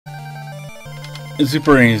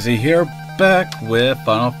Super Easy here, back with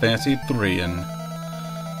Final Fantasy III, and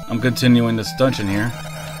I'm continuing this dungeon here.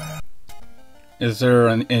 Is there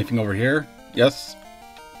anything over here? Yes.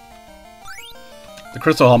 The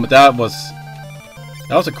crystal helmet, that was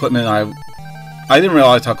equipment I didn't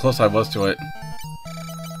realize how close I was to it.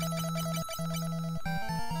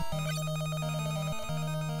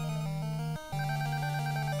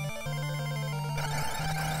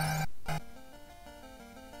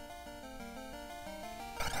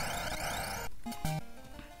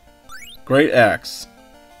 Great axe.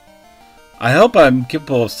 I hope I'm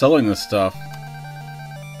capable of selling this stuff.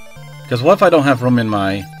 Because what if I don't have room in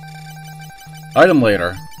my item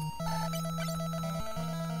later?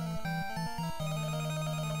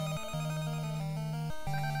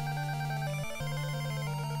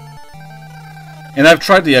 And I've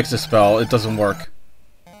tried the exit spell, it doesn't work.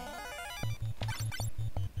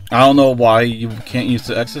 I don't know why you can't use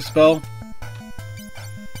the exit spell,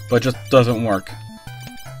 but it just doesn't work.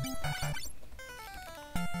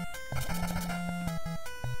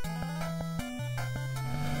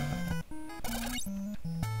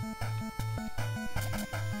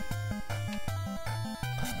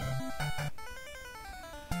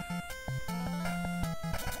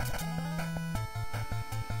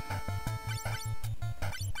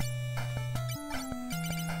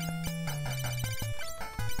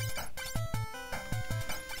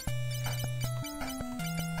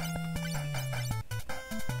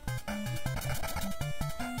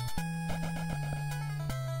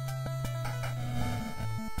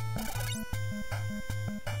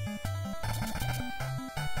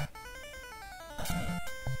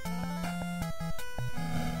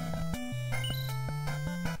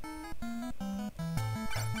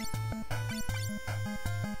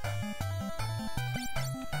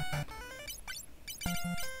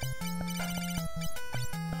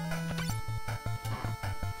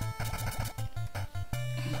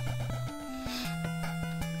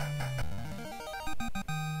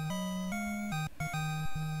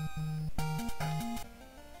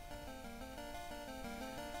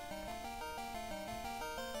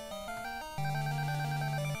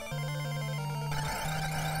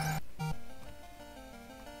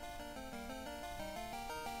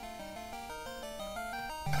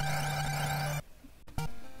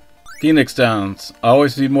 Phoenix Downs. I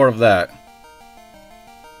always need more of that.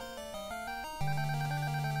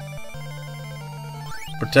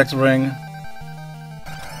 Protect ring.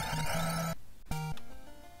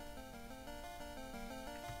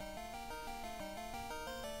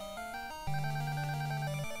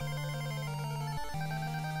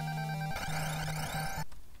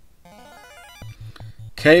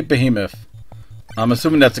 K Behemoth. I'm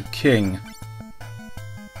assuming that's a king.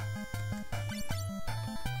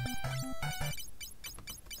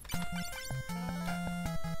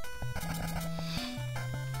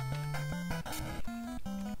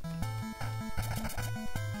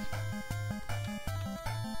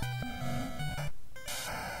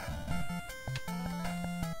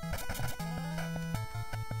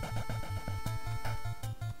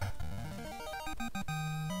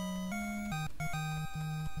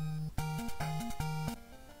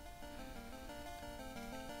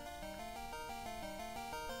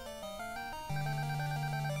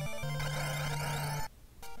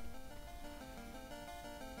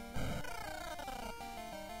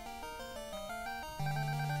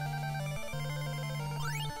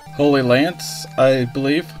 Holy Lance, I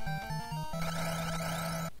believe.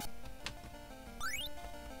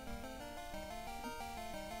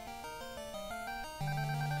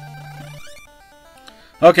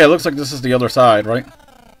 Okay, looks like this is the other side, right?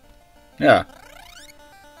 Yeah.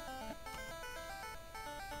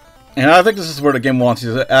 And I think this is where the game wants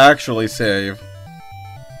you to actually save.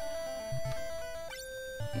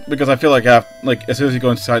 Because I feel like as soon as you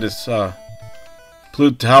go inside this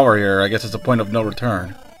blue tower here, I guess it's a point of no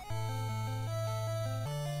return.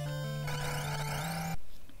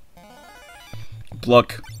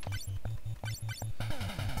 Look.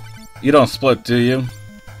 You don't split, do you?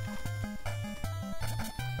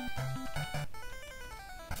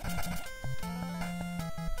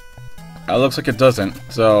 It looks like it doesn't,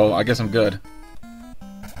 so I guess I'm good.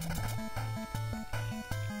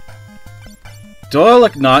 Do I,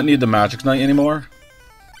 like, not need the Magic Knight anymore?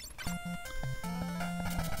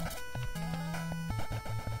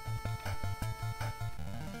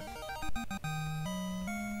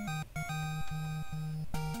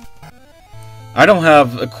 I don't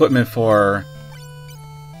have equipment for...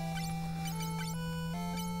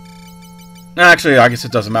 Actually, I guess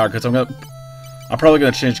it doesn't matter, because I'm probably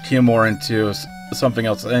going to change Keymore into something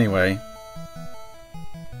else anyway.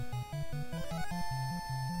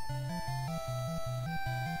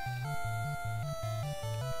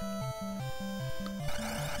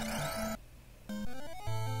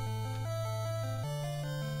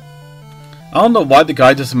 I don't know why the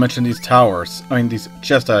guy doesn't mention these towers. I mean, these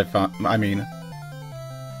chests that I found. I mean,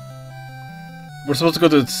 we're supposed to go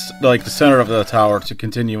to like the center of the tower to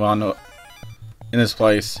continue on in this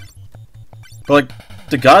place. But like,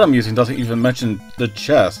 the guide I'm using doesn't even mention the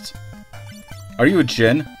chest. Are you a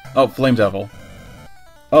Djinn? Oh, Flame Devil.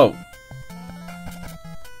 Oh.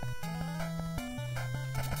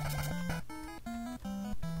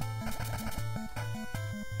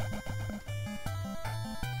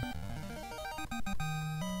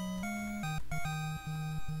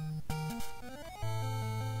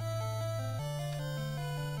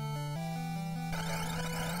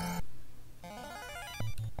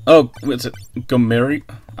 Oh, is it Gomeri?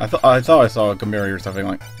 I thought I saw a Gomeri or something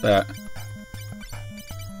like that.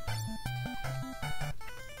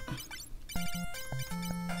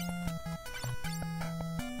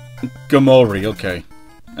 Gomori, okay.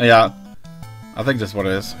 Yeah, I think that's what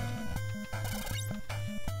it is.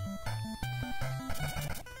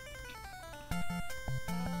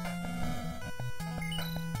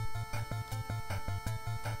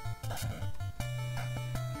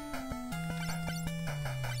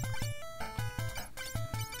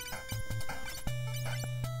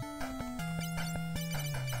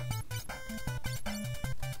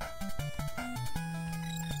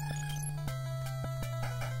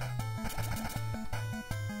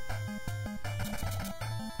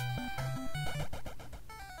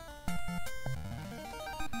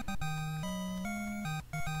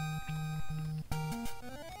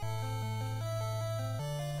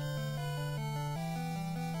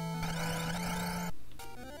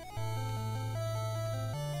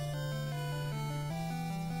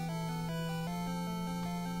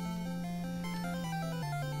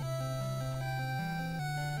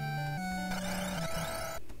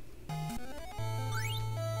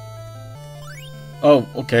 Oh,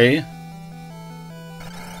 okay.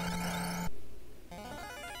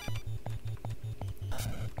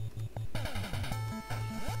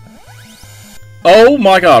 Oh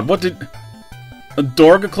my god, what did... A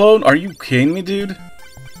Dorga clone? Are you kidding me, dude?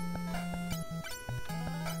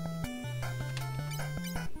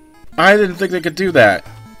 I didn't think they could do that.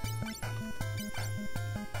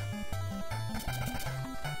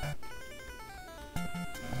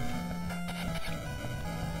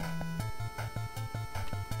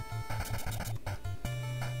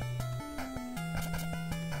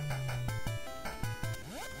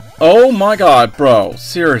 Oh my god, bro.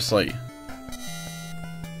 Seriously.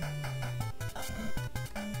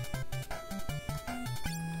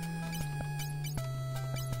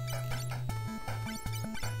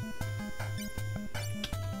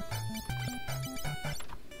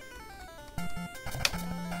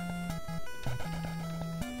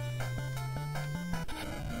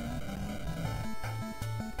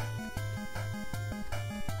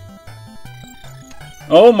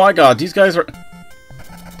 Oh my god, these guys are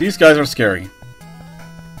scary.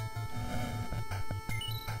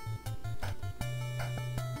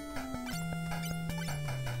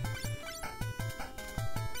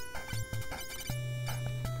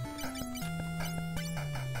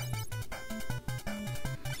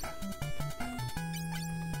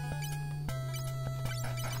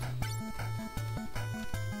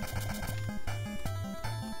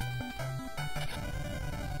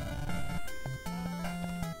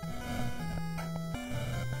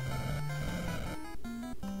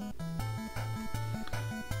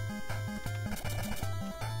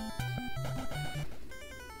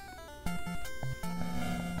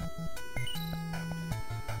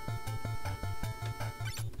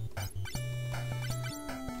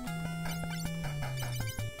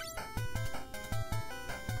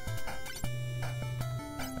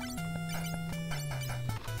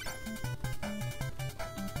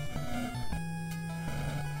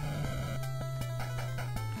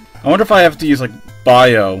 I wonder if I have to use, like,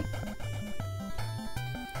 bio.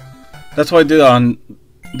 That's what I did on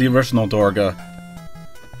the original Dorga.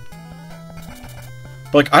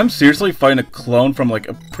 But, like, I'm seriously fighting a clone from, like,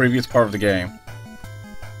 a previous part of the game.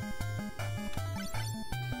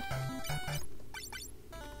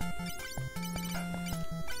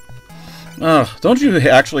 Ugh, don't you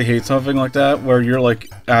actually hate something like that, where you're,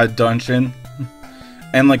 like, at a dungeon,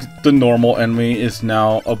 and, like, the normal enemy is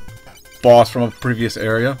now a boss from a previous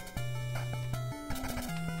area?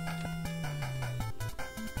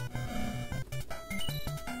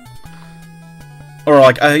 Or,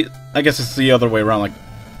 like, I guess it's the other way around,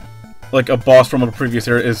 like a boss from a previous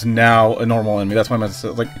area is now a normal enemy. That's what I meant to say,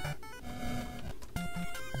 like...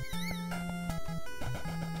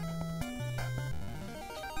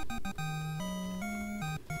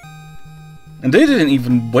 And they didn't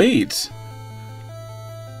even wait.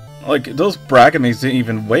 Like, those bracket mates didn't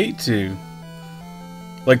even wait to...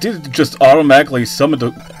 Like, they just automatically summoned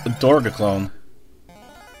the Dorga clone.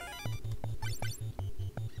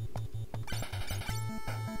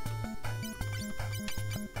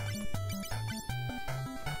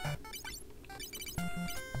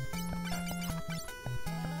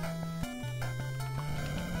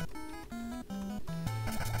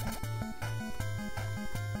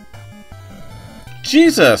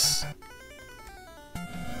 Jesus!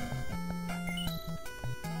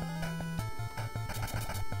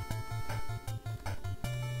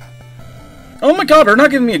 Oh my god, they're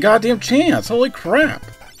not giving me a goddamn chance! Holy crap!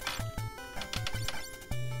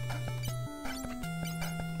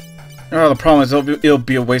 Oh, the problem is it'll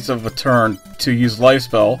be a waste of a turn to use Life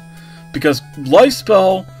Spell, because Life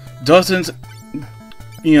Spell doesn't,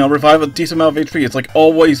 you know, revive a decent amount of HP. It's like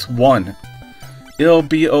always 1. It'll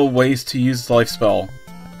be a waste to use Life Spell.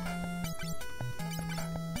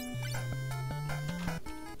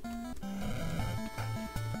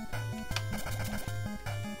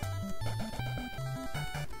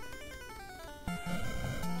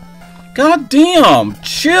 God damn!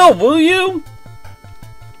 Chill, will you?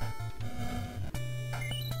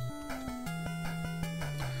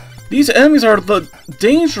 These enemies are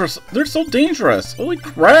dangerous. They're so dangerous. Holy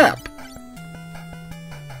crap!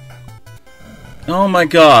 Oh my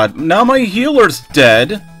god, now my healer's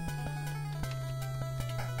dead.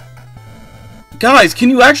 Guys, can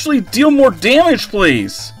you actually deal more damage,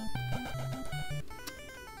 please?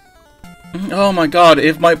 Oh my god,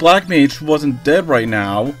 if my Black Mage wasn't dead right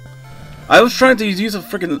now... I was trying to use a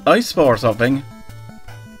freaking ice spell or something.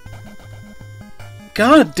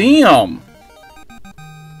 God damn!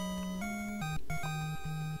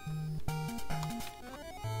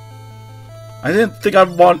 I didn't think I'd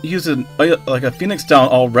want to use like a Phoenix Down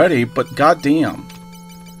already, but god damn.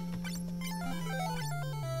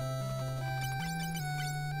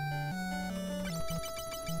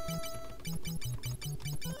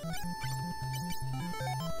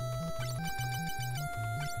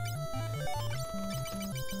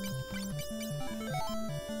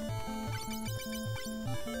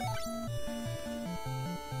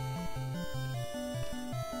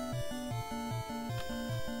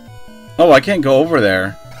 Oh, I can't go over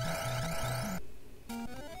there.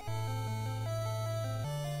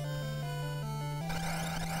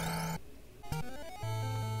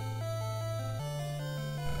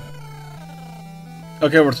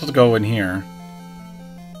 Okay, we're supposed to go in here.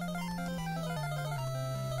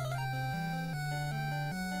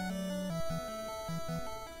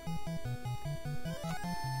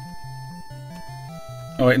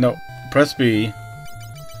 Oh wait, no. Press B.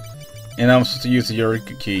 And I'm supposed to use the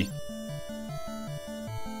Eureka key.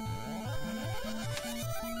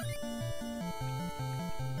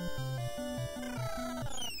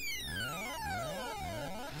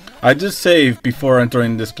 I did save before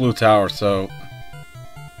entering this blue tower, so...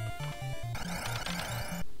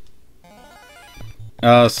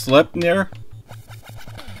 Sleipnir?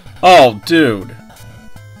 Oh, dude.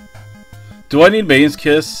 Do I need Maiden's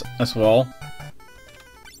Kiss as well?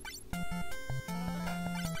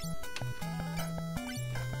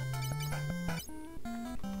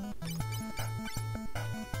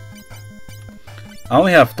 I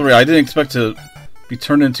only have 3. I didn't expect to be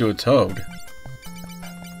turned into a toad.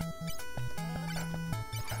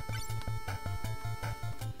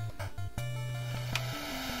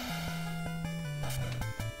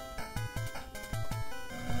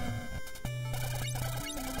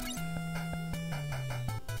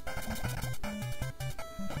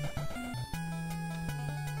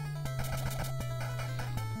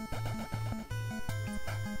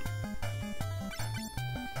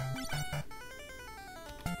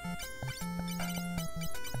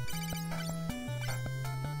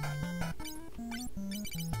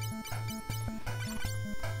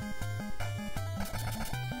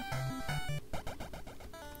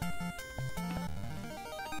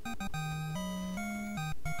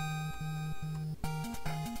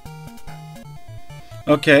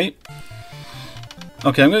 Okay.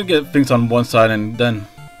 Okay, I'm gonna get things on one side and then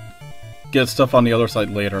get stuff on the other side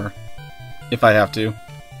later. If I have to.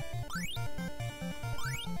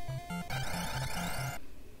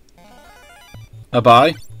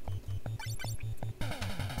 Bye.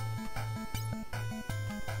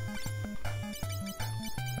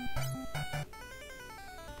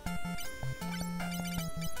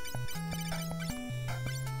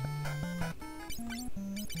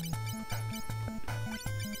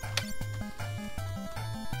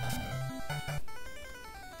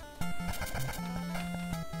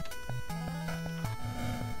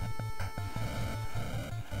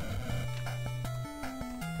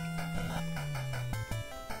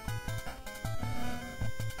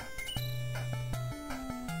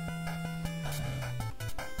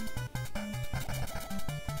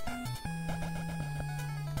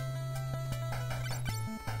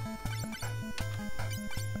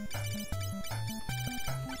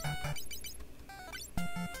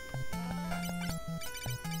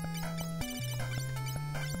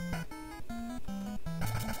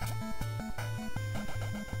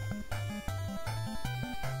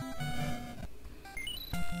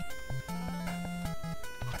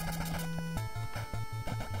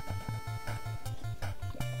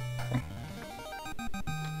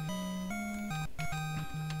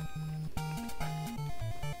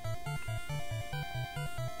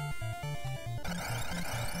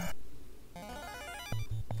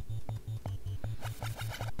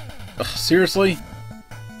 Ugh, seriously?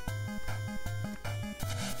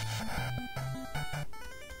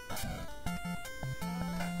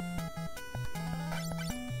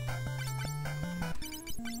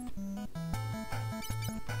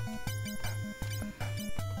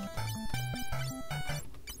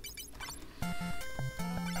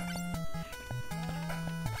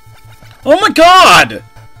 Oh my god!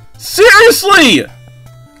 Seriously!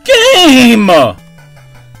 Game!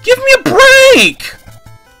 Give me a break!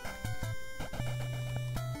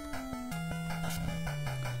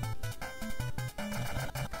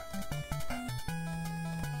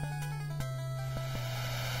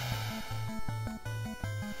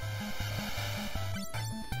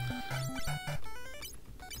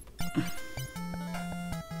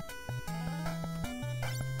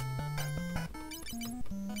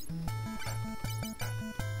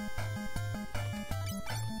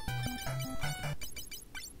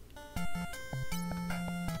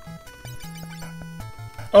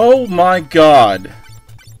 Oh my god.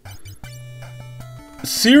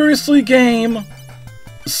 Seriously, game?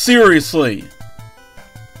 Seriously.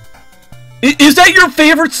 Is that your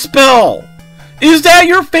favorite spell? Is that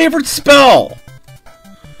your favorite spell?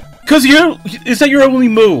 Cause is that your only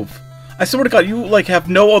move? I swear to god, you like have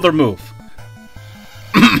no other move.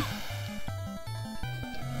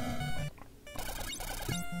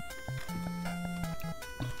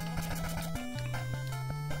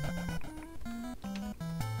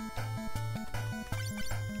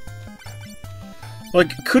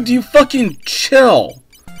 Like, could you fucking chill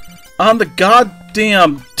on the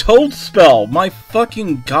goddamn Toad spell? My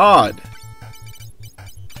fucking god.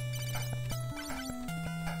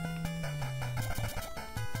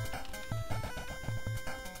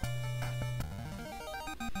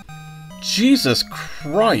 Jesus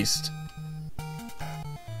Christ.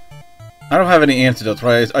 I don't have any antidotes,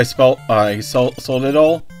 right? I sold it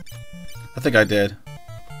all? I think I did.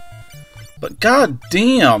 But god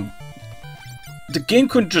damn. The game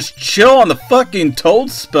couldn't just chill on the fucking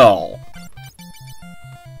Toad spell.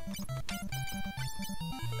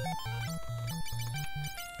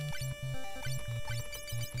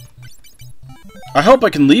 I hope I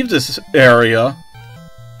can leave this area.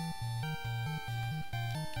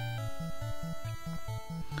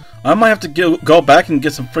 I might have to go back and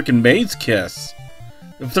get some freaking Maid's Kiss.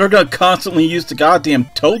 If they're gonna constantly use the goddamn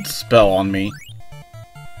Toad spell on me.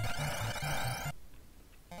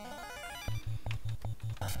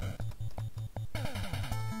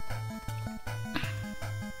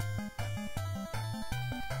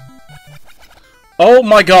 Oh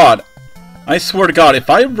my god! I swear to god, if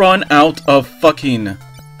I run out of fucking...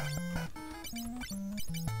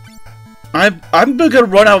 I'm gonna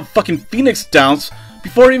run out of fucking Phoenix Downs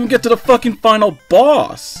before I even get to the fucking final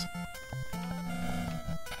boss!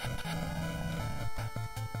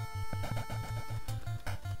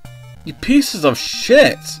 You pieces of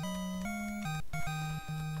shit!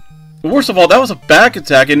 Worst of all, that was a back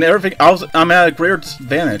attack and everything. I'm at a greater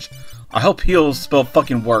disadvantage. I hope heal spell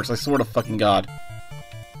fucking works, I swear to fucking god.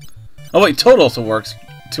 Oh wait, Toad also works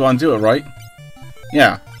to undo it, right?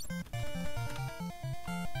 Yeah.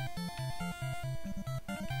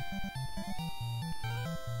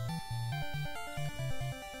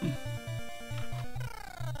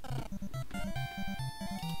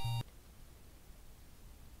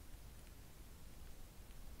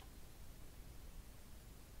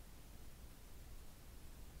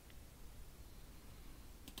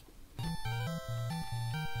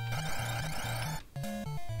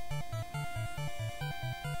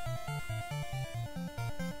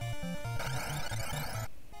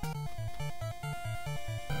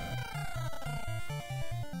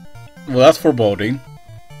 Well, that's foreboding.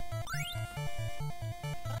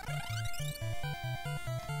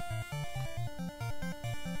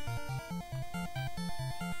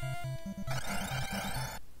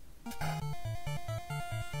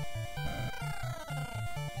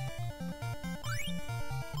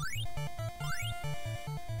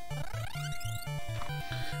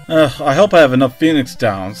 I hope I have enough Phoenix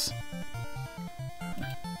Downs.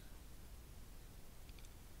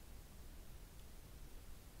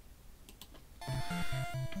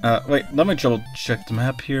 Wait, let me double check the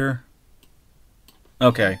map here.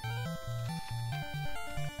 Okay.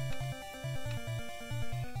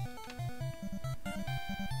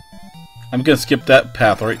 I'm gonna skip that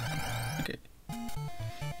path, right? Okay.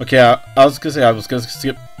 Okay, I was gonna say I was gonna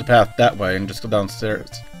skip the path that way and just go downstairs.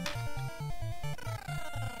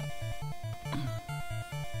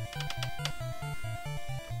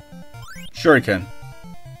 Sure you can.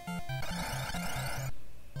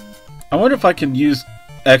 I wonder if I can use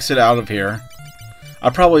exit out of here.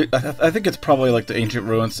 I think it's probably like the ancient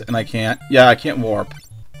ruins, and I can't. Yeah, I can't warp.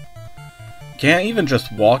 Can't even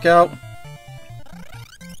just walk out?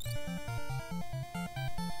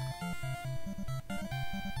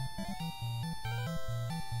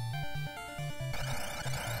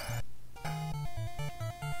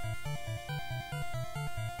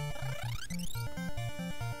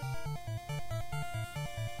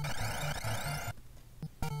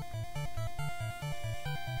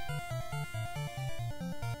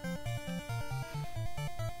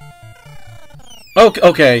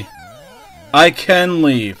 Okay. I can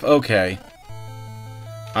leave. Okay.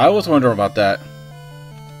 I was wondering about that.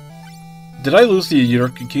 Did I lose the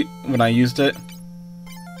Yuriki key when I used it?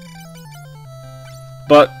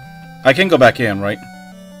 But I can go back in, right?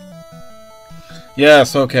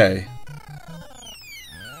 Yes, okay.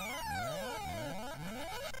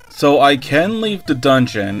 So I can leave the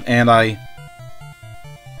dungeon, and I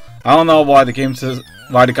don't know why the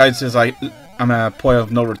guide says I'm at a point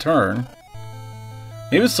of no return.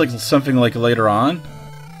 Maybe it's like something like later on.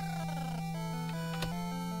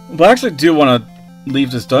 But I actually do want to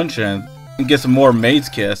leave this dungeon and get some more Maid's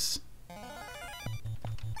Kiss.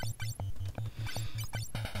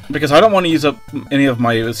 Because I don't want to use up any of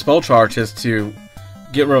my spell charges to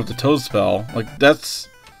get rid of the Toad spell. Like, that's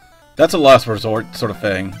a last resort sort of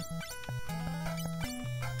thing.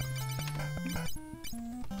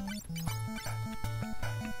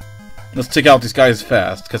 Let's take out these guys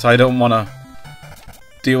fast, because I don't want to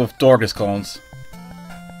deal with Dorcas clones.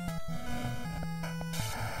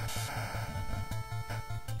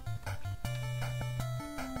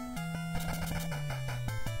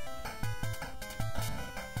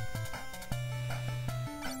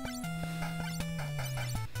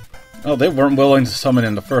 Oh, they weren't willing to summon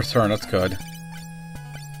in the first turn, that's good.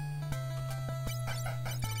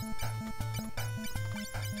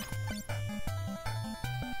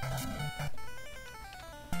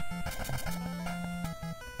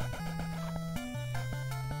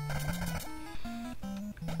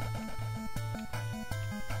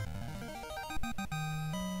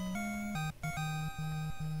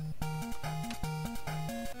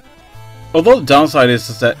 Although the downside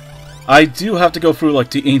is that I do have to go through like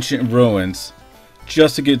the ancient ruins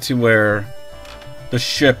just to get to where the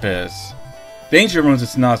ship is. The ancient ruins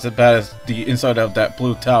is not as bad as the inside of that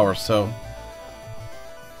blue tower, so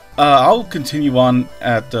I'll continue on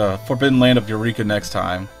at the Forbidden Land of Eureka next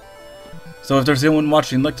time. So if there's anyone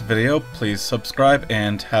watching like the video, please subscribe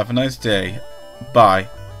and have a nice day. Bye.